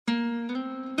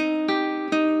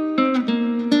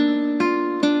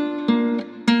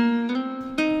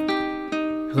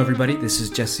Hello everybody, this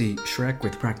is Jesse Schreck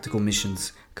with Practical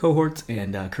Missions Cohort,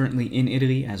 and currently in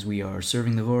Italy as we are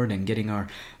serving the Lord and getting our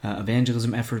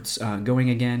evangelism efforts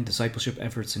going again, discipleship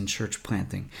efforts and church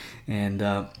planting. And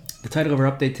the title of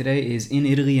our update today is In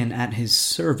Italy and at His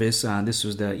Service. This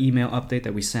was the email update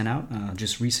that we sent out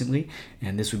just recently,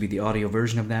 and this would be the audio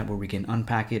version of that where we can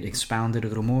unpack it, expound it a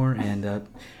little more, and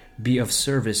be of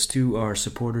service to our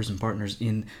supporters and partners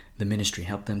in the ministry,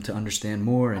 help them to understand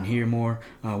more and hear more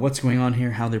what's going on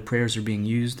here, how their prayers are being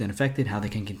used and affected, how they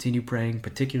can continue praying,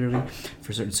 particularly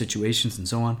for certain situations and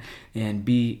so on, and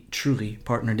be truly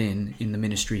partnered in the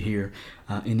ministry here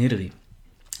in Italy.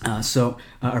 So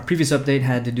our previous update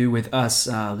had to do with us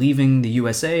leaving the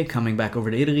USA, coming back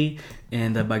over to Italy,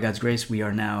 and by God's grace, we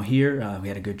are now here. We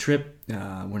had a good trip.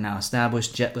 We're now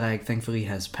established. Jet lag, thankfully,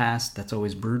 has passed. That's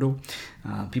always brutal.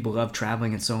 People love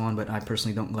traveling and so on, but I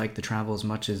personally don't like the travel as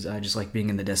much as I just like being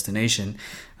in the destination.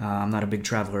 I'm not a big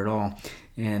traveler at all,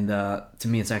 and to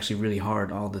me, it's actually really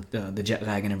hard. All the jet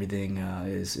lag and everything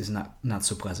is not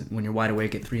so pleasant. When you're wide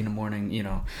awake at 3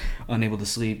 a.m, unable to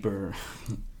sleep or...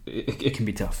 It can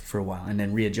be tough for a while, and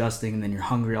then readjusting, and then you're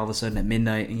hungry all of a sudden at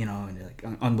midnight, and you're like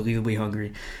unbelievably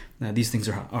hungry. These things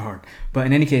are hard. But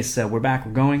in any case, we're back,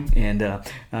 we're going, and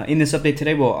in this update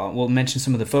today, we'll mention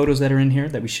some of the photos that are in here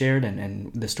that we shared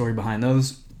and the story behind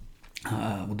those.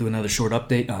 We'll do another short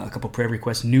update, a couple prayer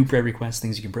requests, new prayer requests,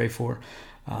 things you can pray for.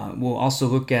 We'll also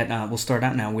look at, we'll start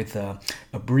out now with a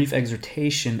brief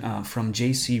exhortation from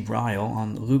J.C. Ryle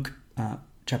on Luke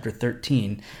chapter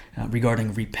 13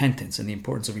 regarding repentance and the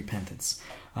importance of repentance.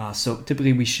 So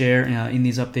typically we share in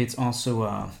these updates also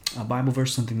a Bible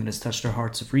verse, something that has touched our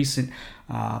hearts of recent,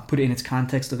 put it in its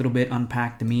context a little bit,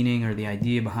 unpack the meaning or the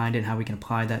idea behind it, how we can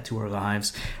apply that to our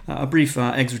lives, a brief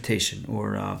exhortation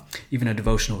or even a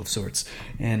devotional of sorts.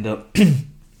 And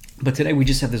but today we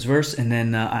just have this verse, and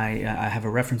then I have a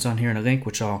reference on here and a link,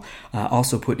 which I'll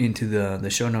also put into the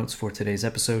show notes for today's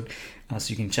episode, so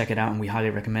you can check it out, and we highly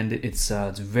recommend it. It's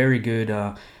a very good,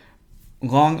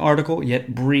 long article,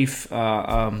 yet brief,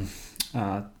 writing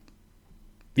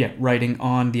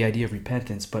on the idea of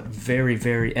repentance, but very,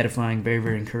 very edifying, very,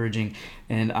 very encouraging,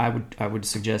 and I would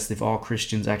suggest if all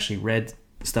Christians actually read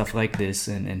stuff like this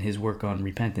and his work on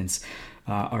repentance,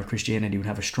 our Christianity would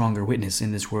have a stronger witness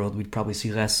in this world. We'd probably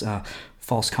see less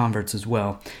false converts as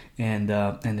well, and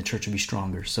the church would be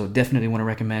stronger. So definitely want to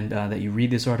recommend that you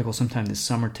read this article sometime this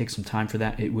summer. Take some time for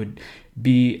that. It would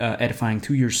be edifying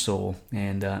to your soul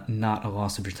and not a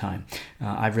loss of your time.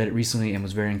 I've read it recently and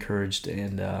was very encouraged,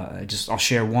 and I'll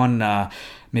share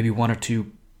maybe one or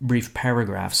two brief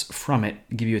paragraphs from it,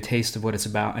 give you a taste of what it's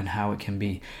about and how it can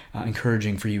be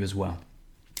encouraging for you as well.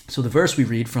 So the verse we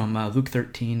read from Luke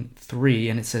 13:3,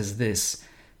 and it says this: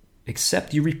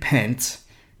 "Except you repent,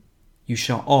 you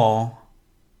shall all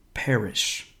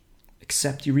perish."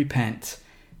 Except you repent,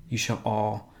 you shall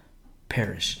all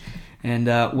perish. And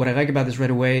what I like about this right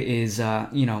away is,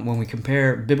 when we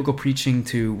compare biblical preaching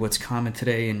to what's common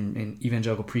today in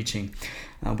evangelical preaching,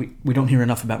 we don't hear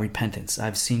enough about repentance.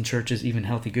 I've seen churches, even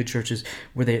healthy, good churches,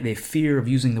 where they fear of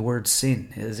using the word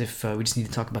sin, as if we just need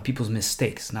to talk about people's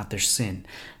mistakes, not their sin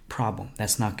problem.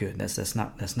 That's not good. That's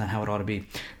not how it ought to be.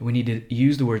 We need to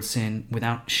use the word sin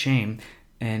without shame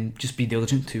and just be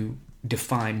diligent to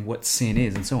define what sin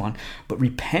is and so on. But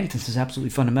repentance is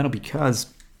absolutely fundamental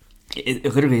because it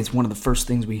literally is one of the first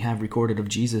things we have recorded of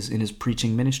Jesus in his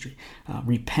preaching ministry.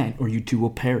 Repent or you too will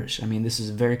perish. I mean, this is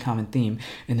a very common theme,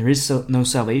 and there is no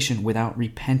salvation without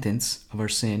repentance of our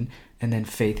sin and then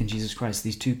faith in Jesus Christ.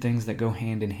 These two things that go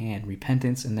hand in hand,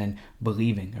 repentance and then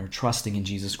believing or trusting in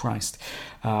Jesus Christ.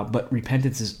 But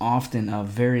repentance is often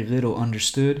very little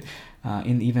understood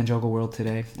in the evangelical world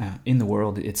today, in the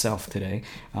world itself today,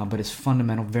 but it's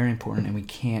fundamental, very important, and we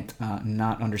can't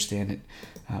not understand it.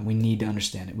 We need to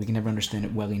understand it. We can never understand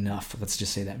it well enough. Let's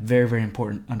just say that. Very, very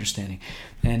important understanding.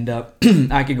 And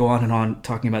I could go on and on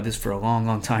talking about this for a long,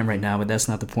 long time right now, but that's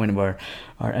not the point of our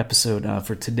episode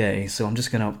for today. So I'm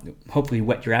just going to hopefully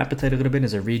whet your appetite a little bit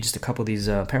as I read just a couple of these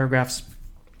paragraphs.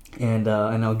 And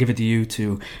I'll give it to you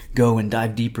to go and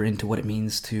dive deeper into what it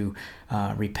means to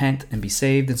repent and be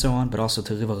saved and so on, but also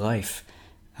to live a life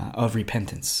of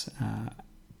repentance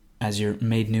as you're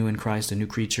made new in Christ, a new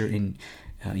creature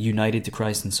united to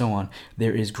Christ and so on.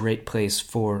 There is great place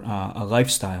for a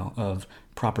lifestyle of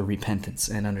proper repentance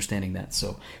and understanding that.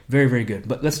 So very, very good.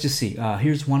 But let's just see.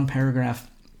 Here's one paragraph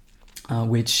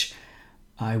which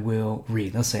I will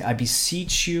read. Let's say, "I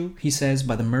beseech you," he says,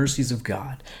 "by the mercies of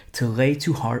God, to lay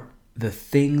to heart the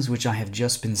things which I have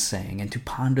just been saying, and to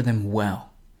ponder them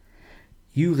well.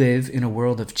 You live in a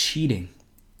world of cheating,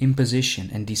 imposition,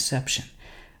 and deception.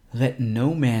 Let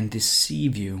no man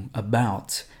deceive you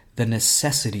about the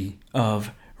necessity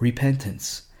of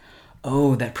repentance.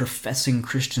 Oh, that professing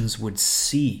Christians would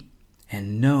see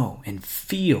and know and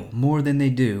feel more than they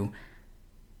do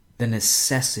the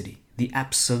necessity, the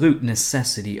absolute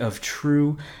necessity of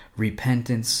true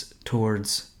repentance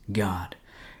towards God.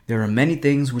 There are many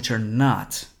things which are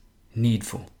not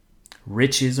needful.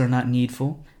 Riches are not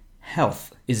needful.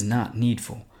 Health is not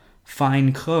needful.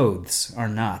 Fine clothes are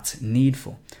not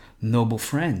needful. Noble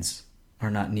friends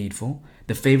are not needful.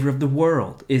 The favor of the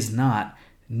world is not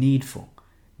needful.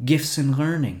 Gifts and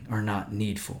learning are not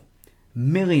needful.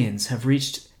 Millions have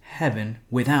reached heaven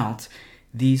without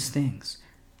these things.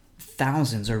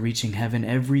 Thousands are reaching heaven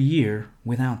every year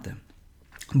without them.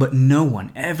 But no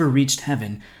one ever reached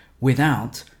heaven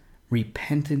without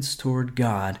repentance toward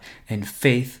God and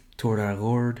faith toward our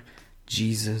Lord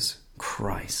Jesus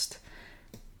Christ.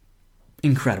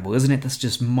 Incredible, isn't it? That's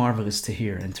just marvelous to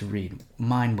hear and to read.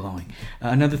 Mind-blowing.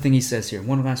 Another thing he says here,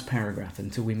 one last paragraph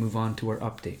until we move on to our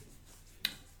update.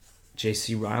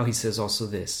 J.C. Ryle, he says also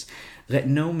this: let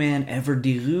no man ever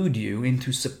delude you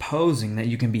into supposing that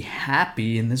you can be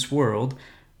happy in this world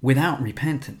without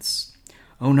repentance.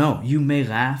 Oh no, you may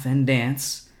laugh and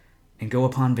dance and go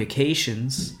upon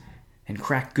vacations and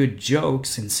crack good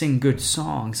jokes and sing good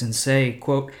songs and say,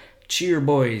 quote, cheer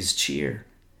boys, cheer,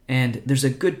 and there's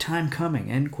a good time coming,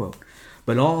 end quote.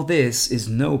 But all this is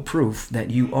no proof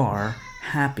that you are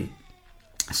happy.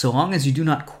 So long as you do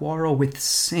not quarrel with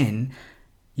sin,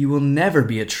 you will never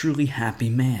be a truly happy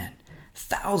man.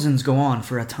 Thousands go on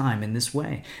for a time in this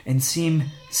way and seem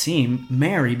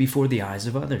merry before the eyes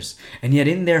of others, and yet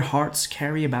in their hearts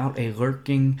carry about a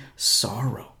lurking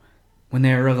sorrow. When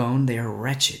they are alone, they are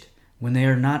wretched. When they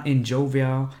are not in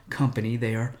jovial company,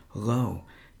 they are low.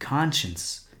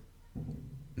 Conscience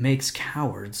makes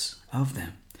cowards of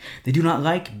them. They do not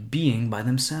like being by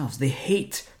themselves. They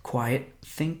hate quiet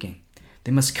thinking.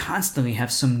 They must constantly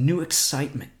have some new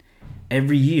excitement.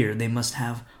 Every year they must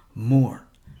have more.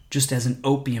 Just as an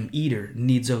opium eater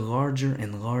needs a larger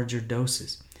and larger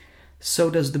doses, so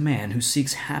does the man who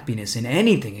seeks happiness in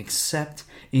anything except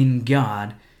in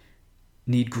God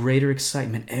need greater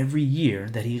excitement every year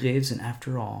that he lives, and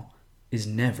after all, is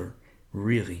never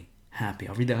really happy.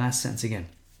 I'll read that last sentence again.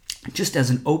 Just as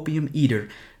an opium eater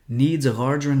needs a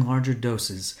larger and larger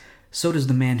doses, so does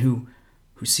the man who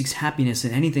seeks happiness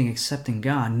in anything except in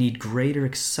God need greater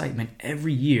excitement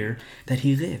every year that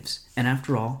he lives. And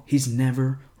after all, he's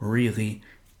never really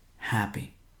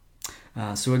happy.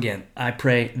 So again, I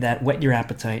pray that whet your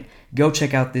appetite. Go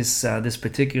check out this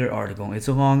particular article. It's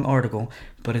a long article,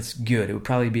 but it's good. It would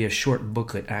probably be a short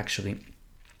booklet, actually.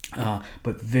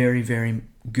 But very, very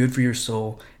good for your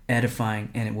soul, edifying,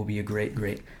 and it will be a great,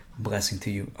 great blessing to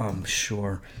you. I'm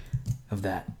sure of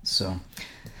that. So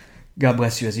God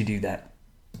bless you as you do that.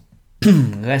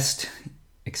 Lest,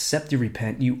 except you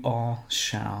repent, you all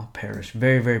shall perish.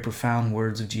 Very, very profound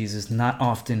words of Jesus. Not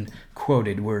often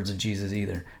quoted words of Jesus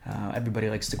either. Everybody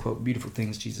likes to quote beautiful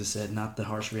things Jesus said, not the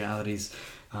harsh realities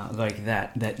like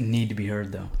that need to be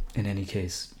heard, though, in any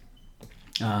case.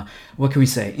 What can we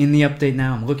say? In the update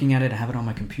now, I'm looking at it. I have it on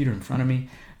my computer in front of me.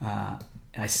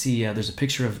 I see there's a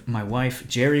picture of my wife,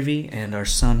 Jerry V, and our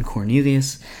son,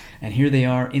 Cornelius. And here they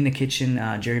are in the kitchen.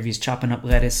 Jerry V's chopping up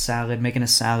lettuce, salad, making a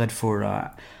salad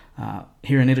for...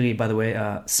 here in Italy, by the way,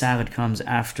 salad comes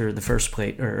after the first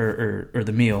plate or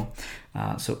the meal.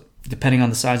 So depending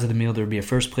on the size of the meal, there would be a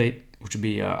first plate, which would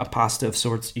be a pasta of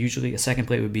sorts. Usually a second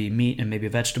plate would be meat and maybe a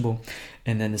vegetable.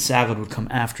 And then the salad would come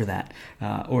after that.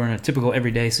 Or in a typical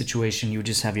everyday situation, you would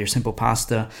just have your simple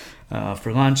pasta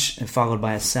for lunch and followed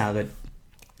by a salad.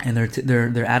 And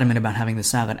they're adamant about having the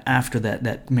salad after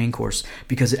that main course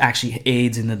because it actually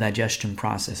aids in the digestion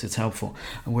process. It's helpful.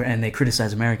 And they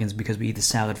criticize Americans because we eat the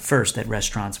salad first at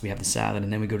restaurants. We have the salad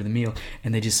and then we go to the meal.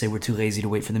 And they just say we're too lazy to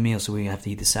wait for the meal, so we have to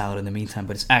eat the salad in the meantime.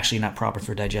 But it's actually not proper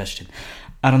for digestion.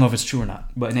 I don't know if it's true or not.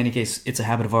 But in any case, it's a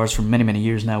habit of ours for many, many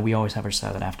years now. We always have our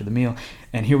salad after the meal.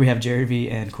 And here we have Jerry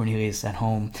V and Cornelius at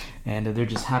home. And they're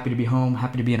just happy to be home,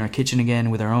 happy to be in our kitchen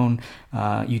again with our own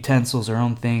utensils, our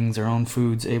own things, our own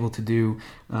foods, able to do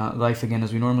life again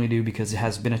as we normally do, because it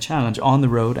has been a challenge on the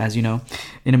road, as you know,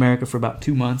 in America for about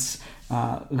 2 months,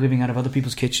 living out of other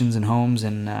people's kitchens and homes,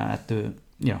 and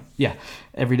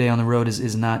every day on the road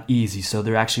is not easy. So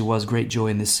there actually was great joy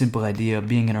in this simple idea of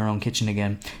being in our own kitchen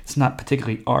again. It's not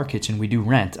particularly our kitchen. We do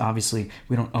rent. Obviously,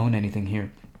 we don't own anything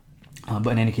here.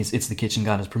 But in any case, it's the kitchen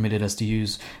God has permitted us to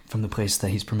use from the place that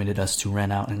he's permitted us to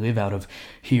rent out and live out of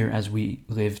here as we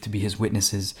live to be his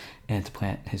witnesses and to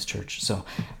plant his church. So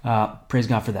praise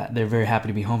God for that. They're very happy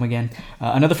to be home again.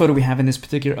 Another photo we have in this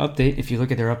particular update, if you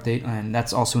look at their update, and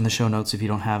that's also in the show notes, if you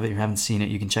don't have it, you haven't seen it,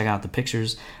 you can check out the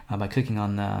pictures by clicking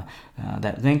on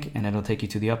that link, and it'll take you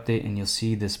to the update, and you'll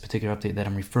see this particular update that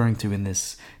I'm referring to in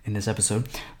this episode.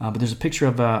 But there's a picture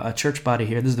of a church body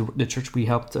here. This is the church we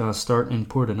helped start in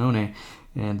Pordenone.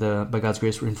 And by God's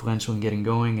grace, we're influential in getting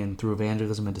going, and through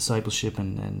evangelism and discipleship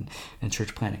and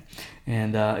church planting.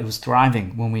 And it was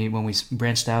thriving when we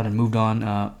branched out and moved on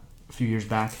a few years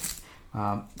back.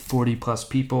 40 plus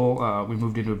people. We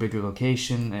moved into a bigger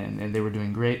location, and they were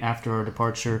doing great. After our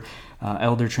departure,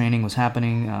 elder training was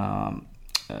happening.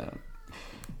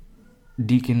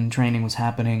 Deacon training was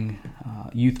happening,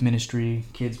 youth ministry,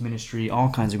 kids ministry, all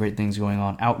kinds of great things going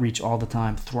on, outreach all the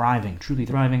time, thriving, truly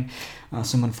thriving.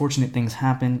 Some unfortunate things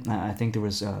happened. I think there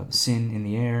was sin in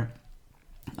the air.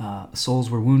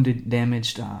 Souls were wounded,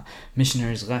 damaged.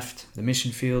 Missionaries left the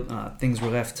mission field. Things were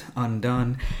left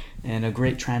undone, and a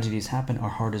great tragedy has happened. Our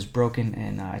heart is broken,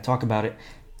 and I talk about it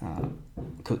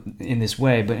in this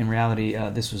way, but in reality,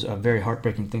 this was a very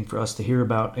heartbreaking thing for us to hear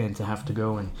about, and to have to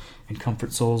go and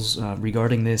comfort souls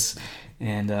regarding this,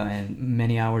 and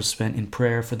many hours spent in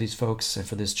prayer for these folks and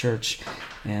for this church,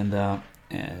 and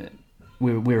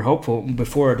we were hopeful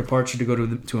before our departure to go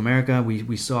to America.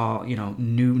 We saw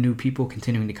new people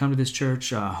continuing to come to this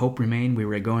church. Hope remained. We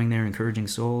were going there, encouraging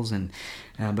souls, and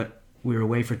but we were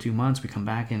away for 2 months. We come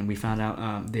back and we found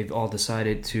out they've all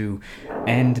decided to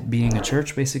end being a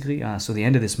church, basically. So the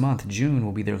end of this month, June,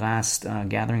 will be their last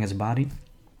gathering as a body.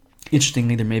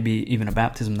 Interestingly, there may be even a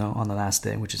baptism, though, on the last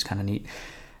day, which is kind of neat.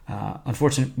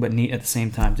 Unfortunate, but neat at the same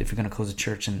time. If you're going to close a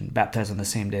church and baptize on the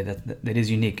same day, that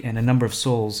is unique. And a number of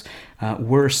souls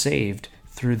were saved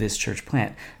through this church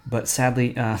plant. But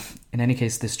sadly, in any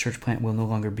case, this church plant will no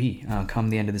longer be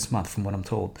come the end of this month, from what I'm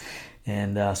told.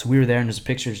 And so we were there, and there's a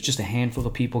picture. It's just a handful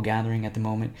of people gathering at the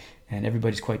moment, and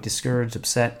everybody's quite discouraged,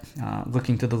 upset,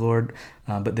 looking to the Lord.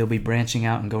 But they'll be branching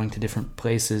out and going to different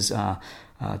places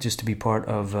just to be part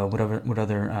of what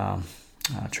other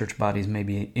church bodies may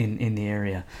be in the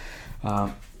area,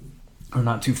 or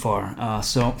not too far.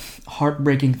 So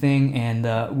heartbreaking thing,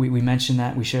 and we mentioned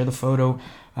that. We share the photo.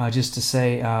 Just to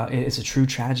say, it's a true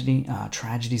tragedy.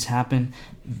 Tragedies happen.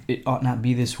 It ought not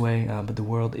be this way, but the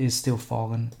world is still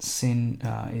fallen. Sin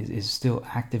is still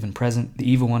active and present. The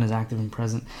evil one is active and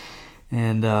present,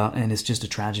 and it's just a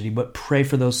tragedy. But pray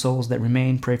for those souls that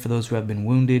remain. Pray for those who have been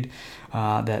wounded,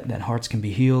 that hearts can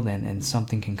be healed, and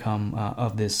something can come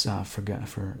of this for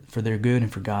their good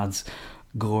and for God's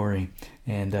glory.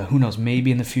 And who knows?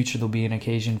 Maybe in the future there'll be an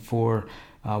occasion for,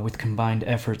 with combined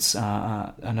efforts,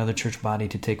 another church body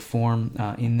to take form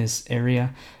in this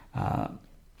area.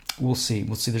 We'll see.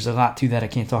 There's a lot to that. I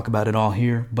can't talk about it all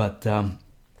here, but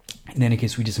in any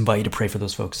case, we just invite you to pray for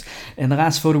those folks. And the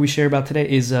last photo we share about today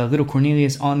is little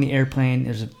Cornelius on the airplane.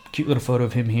 There's a cute little photo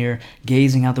of him here,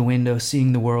 gazing out the window,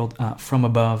 seeing the world from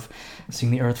above,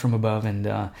 seeing the earth from above,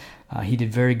 and he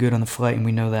did very good on the flight, and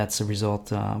we know that's a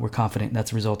result, we're confident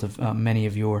that's a result of many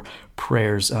of your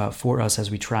prayers for us as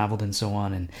we traveled and so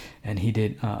on, and he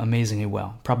did amazingly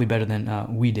well, probably better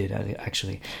than we did,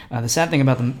 actually. The sad thing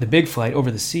about the big flight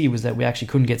over the sea was that we actually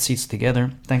couldn't get seats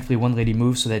together. Thankfully, one lady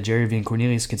moved so that Jerry V and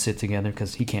Cornelius could sit together,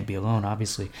 because he can't be alone,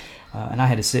 obviously. And I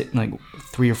had to sit like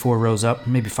 3 or 4 rows up,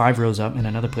 maybe 5 rows up in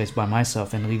another place by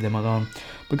myself and leave them alone.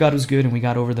 But God was good, and we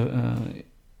got over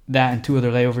that and 2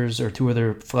 other layovers, or 2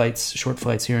 other flights, short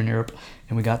flights here in Europe,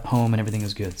 and we got home and everything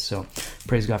was good. So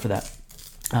praise God for that.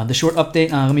 The short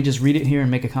update, let me just read it here and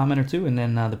make a comment or two, and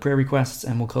then the prayer requests,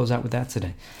 and we'll close out with that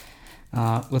today.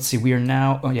 Let's see, we are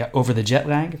now over the jet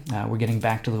lag. We're getting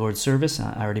back to the Lord's service.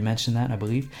 I already mentioned that, I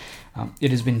believe.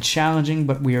 It has been challenging,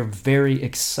 but we are very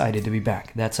excited to be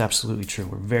back. That's absolutely true.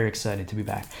 We're very excited to be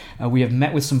back. We have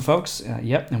met with some folks,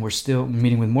 and we're still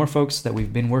meeting with more folks that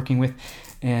we've been working with,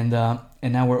 and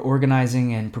now we're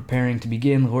organizing and preparing to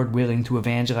begin, Lord willing, to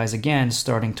evangelize again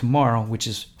starting tomorrow, which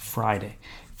is Friday.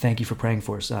 Thank you for praying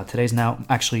for us. Today's now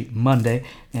actually Monday,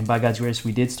 and by God's grace,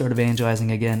 we did start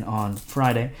evangelizing again on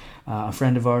Friday. A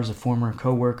friend of ours, a former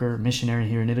co-worker, missionary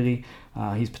here in Italy,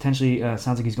 he's potentially,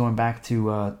 sounds like he's going back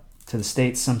to the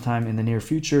States sometime in the near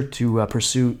future to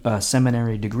pursue a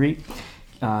seminary degree.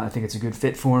 I think it's a good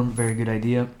fit for him, very good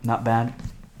idea, not bad.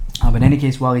 But in any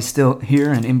case, while he's still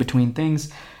here and in between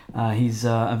things, he's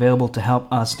available to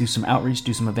help us do some outreach,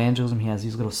 do some evangelism. He has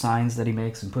these little signs that he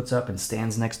makes and puts up and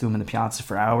stands next to him in the piazza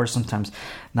for hours, sometimes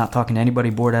not talking to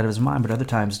anybody, bored out of his mind, but other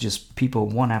times just people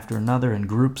one after another in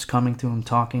groups coming to him,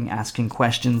 talking, asking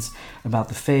questions about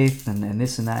the faith and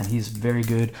this and that. And he's very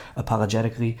good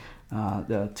apologetically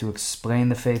to explain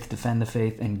the faith, defend the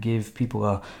faith, and give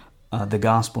people the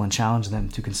gospel and challenge them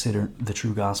to consider the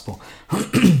true gospel.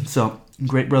 So,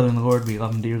 great brother in the Lord. We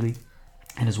love him dearly,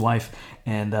 and his wife.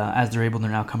 And as they're able,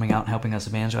 they're now coming out and helping us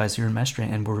evangelize here in Mestre,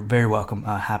 and we're very welcome,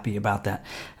 happy about that.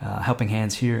 Helping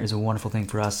hands here is a wonderful thing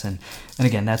for us, and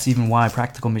again, that's even why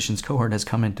Practical Missions Cohort has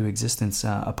come into existence,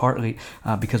 partly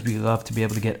because we love to be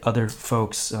able to get other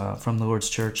folks from the Lord's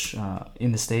Church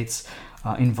in the States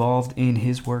involved in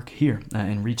his work here,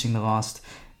 in reaching the lost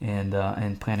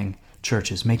and planting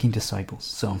churches, making disciples.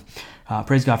 So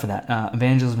praise God for that.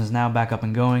 Evangelism is now back up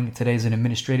and going. Today's an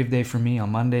administrative day for me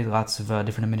on Monday. Lots of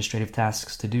different administrative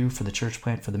tasks to do for the church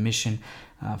plant, for the mission,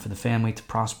 for the family to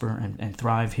prosper and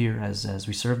thrive here as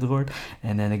we serve the Lord.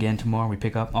 And then again tomorrow we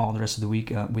pick up all the rest of the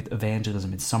week with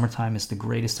evangelism. It's summertime. It's the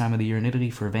greatest time of the year in Italy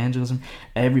for evangelism.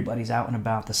 Everybody's out and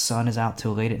about. The sun is out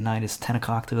till late at night. It's 10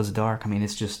 o'clock till it's dark. I mean,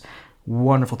 it's just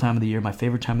wonderful time of the year, my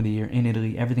favorite time of the year in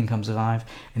Italy. Everything comes alive,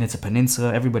 and it's a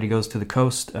peninsula. Everybody goes to the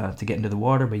coast to get into the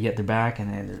water, but yet they're back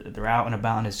and they're out and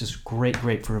about, and it's just great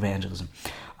for evangelism.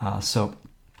 So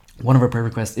one of our prayer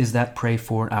requests is that pray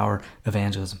for our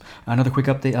evangelism. Another quick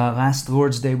update. Last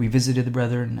Lord's Day, we visited the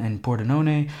brethren in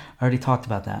Pordenone. I already talked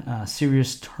about that.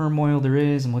 Serious turmoil there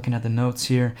is. I'm looking at the notes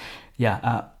here.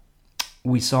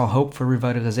 We saw hope for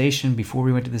revitalization before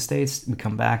we went to the States. We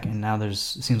come back, and now it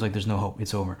seems like there's no hope.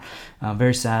 It's over.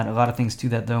 Very sad. A lot of things to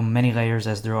that, though. Many layers,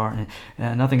 as there are.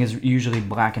 And nothing is usually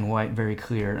black and white, very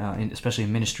clear, especially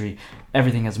in ministry.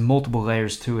 Everything has multiple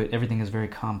layers to it. Everything is very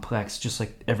complex, just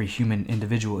like every human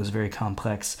individual is very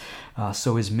complex.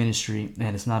 So is ministry,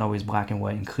 and it's not always black and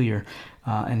white and clear.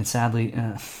 And sadly,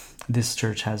 this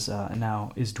church has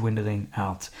now is dwindling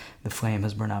out. The flame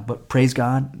has burned out. But praise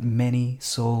God, many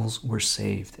souls were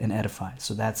saved and edified.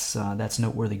 So that's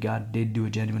noteworthy. God did do a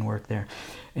genuine work there.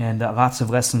 And lots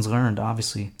of lessons learned,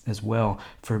 obviously, as well,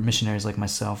 for missionaries like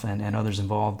myself and others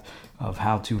involved, of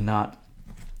how to not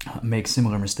make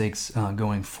similar mistakes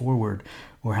going forward,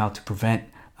 or how to prevent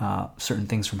certain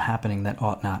things from happening that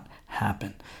ought not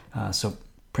happen. So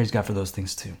praise God for those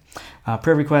things too.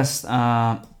 Prayer requests.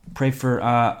 Pray for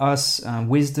us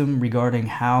wisdom regarding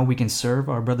how we can serve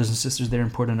our brothers and sisters there in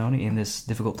Pordenone in this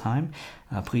difficult time.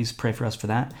 Please pray for us for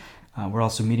that. We're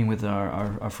also meeting with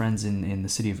our friends in the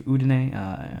city of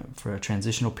Udine for a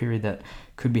transitional period that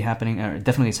could be happening, or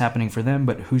definitely it's happening for them,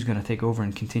 but who's going to take over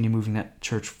and continue moving that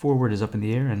church forward is up in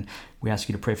the air, and we ask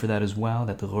you to pray for that as well,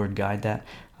 that the Lord guide that.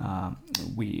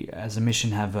 We, as a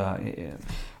mission, have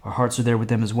our hearts are there with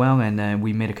them as well, and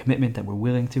we made a commitment that we're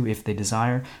willing to, if they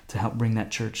desire, to help bring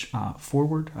that church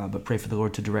forward, but pray for the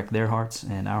Lord to direct their hearts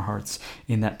and our hearts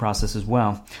in that process as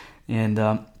well. And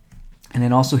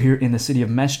then also here in the city of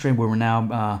Mestre, where we're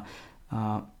now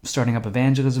starting up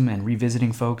evangelism and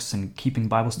revisiting folks and keeping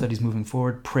Bible studies moving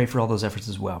forward, pray for all those efforts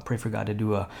as well. Pray for God to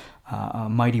do a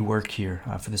mighty work here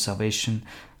for the salvation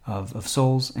of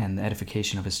souls and the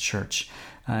edification of his church.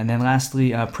 And then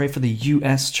lastly, pray for the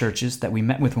U.S. churches that we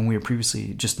met with when we were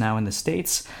previously just now in the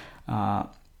States,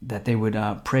 that they would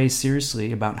pray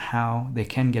seriously about how they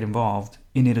can get involved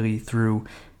in Italy through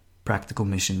Practical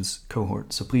Missions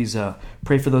Cohort. So please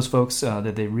pray for those folks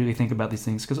that they really think about these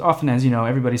things, because often, as you know,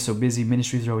 everybody's so busy,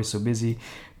 ministries are always so busy,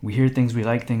 we hear things, we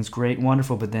like things, great,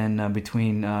 wonderful, but then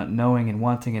between knowing and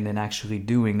wanting and then actually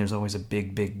doing, there's always a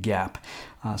big gap.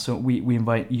 So we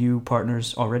invite you,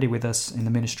 partners already with us in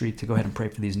the ministry, to go ahead and pray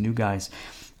for these new guys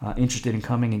interested in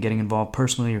coming and getting involved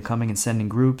personally, or coming and sending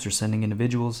groups or sending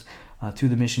individuals to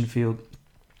the mission field,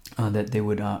 that they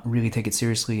would really take it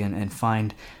seriously and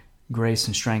find grace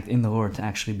and strength in the Lord to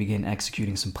actually begin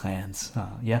executing some plans.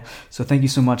 So thank you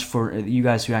so much for you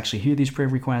guys who actually hear these prayer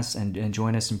requests and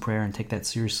join us in prayer and take that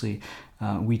seriously.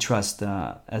 We trust,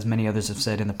 as many others have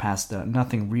said in the past,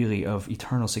 nothing really of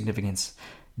eternal significance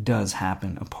does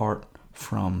happen apart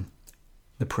from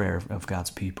the prayer of God's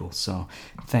people. So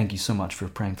thank you so much for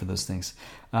praying for those things.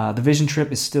 The vision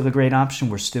trip is still a great option.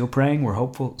 We're still praying. We're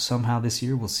hopeful somehow this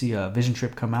year we'll see a vision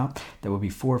trip come out that will be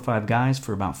 4 or 5 guys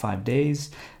for about 5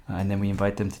 days. And then we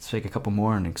invite them to take a couple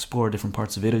more and explore different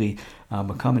parts of Italy.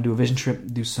 But come and do a vision trip,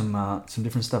 do some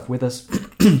different stuff with us.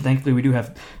 Thankfully, we do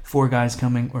have 4 guys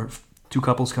coming, or 2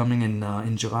 couples coming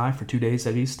in July for 2 days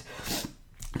at least,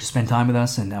 to spend time with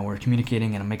us, and we're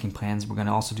communicating and making plans. We're going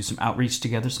to also do some outreach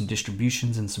together, some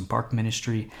distributions and some park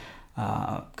ministry,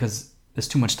 because There's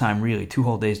too much time, really. 2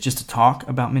 whole days just to talk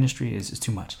about ministry is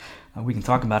too much. We can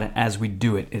talk about it as we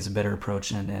do it is a better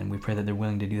approach, and we pray that they're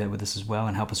willing to do that with us as well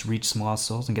and help us reach some lost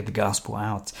souls and get the gospel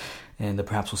out. And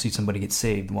perhaps we'll see somebody get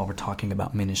saved while we're talking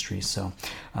about ministry. So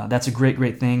that's a great,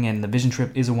 great thing. And the Vision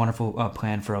Trip is a wonderful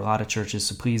plan for a lot of churches.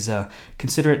 So please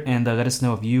consider it and let us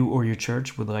know if you or your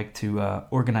church would like to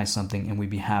organize something, and we'd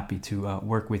be happy to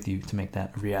work with you to make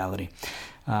that a reality.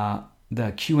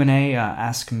 The Q&A,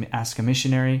 Ask a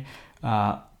Missionary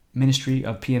ministry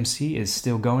of PMC is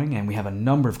still going, and we have a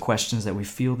number of questions that we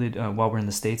fielded while we're in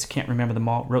the States. Can't remember them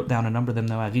all. Wrote down a number of them,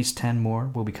 though. At least 10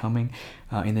 more will be coming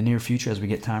in the near future. As we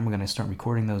get time, we're going to start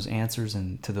recording those answers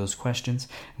and to those questions,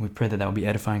 and we pray that will be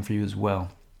edifying for you as well.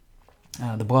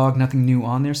 The blog, nothing new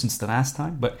on there since the last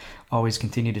time, but always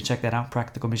continue to check that out,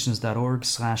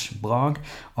 practicalmissions.org/blog.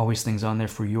 Always things on there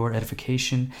for your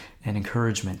edification and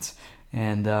encouragement.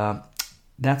 And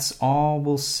that's all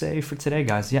we'll say for today,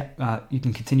 guys. You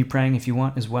can continue praying if you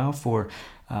want as well for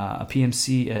a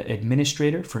PMC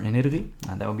administrator for in Italy.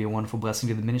 That would be a wonderful blessing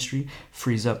to the ministry.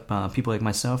 Frees up people like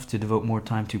myself to devote more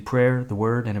time to prayer, the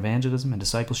word, and evangelism and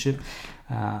discipleship.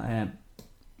 And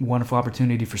wonderful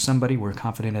opportunity for somebody. We're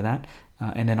confident of that.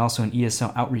 And then also an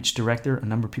ESL outreach director. A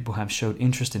number of people have showed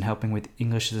interest in helping with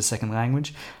English as a second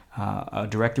language. A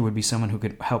director would be someone who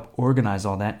could help organize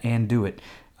all that and do it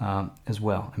as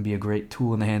well, and be a great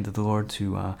tool in the hand of the Lord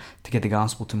to get the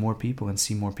gospel to more people and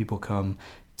see more people come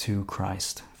to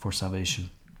Christ for salvation.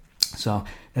 So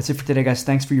that's it for today, guys.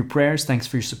 Thanks for your prayers. Thanks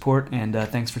for your support. And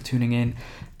thanks for tuning in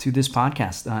to this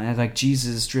podcast. And like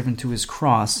Jesus driven to his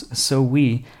cross, so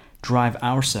we drive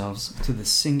ourselves to the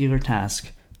singular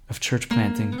task of church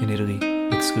planting in Italy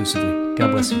exclusively.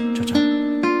 God bless you. Ciao, ciao.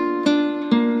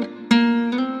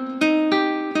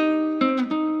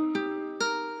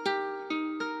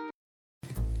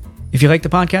 If you like the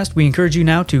podcast, we encourage you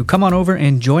now to come on over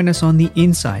and join us on the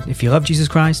inside. If you love Jesus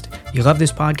Christ, you love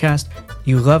this podcast,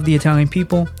 you love the Italian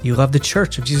people, you love the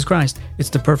Church of Jesus Christ, it's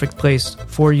the perfect place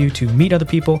for you to meet other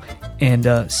people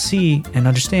and see and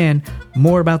understand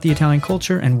more about the Italian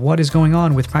culture and what is going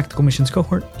on with Practical Missions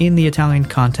Cohort in the Italian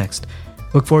context.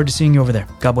 Look forward to seeing you over there.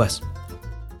 God bless.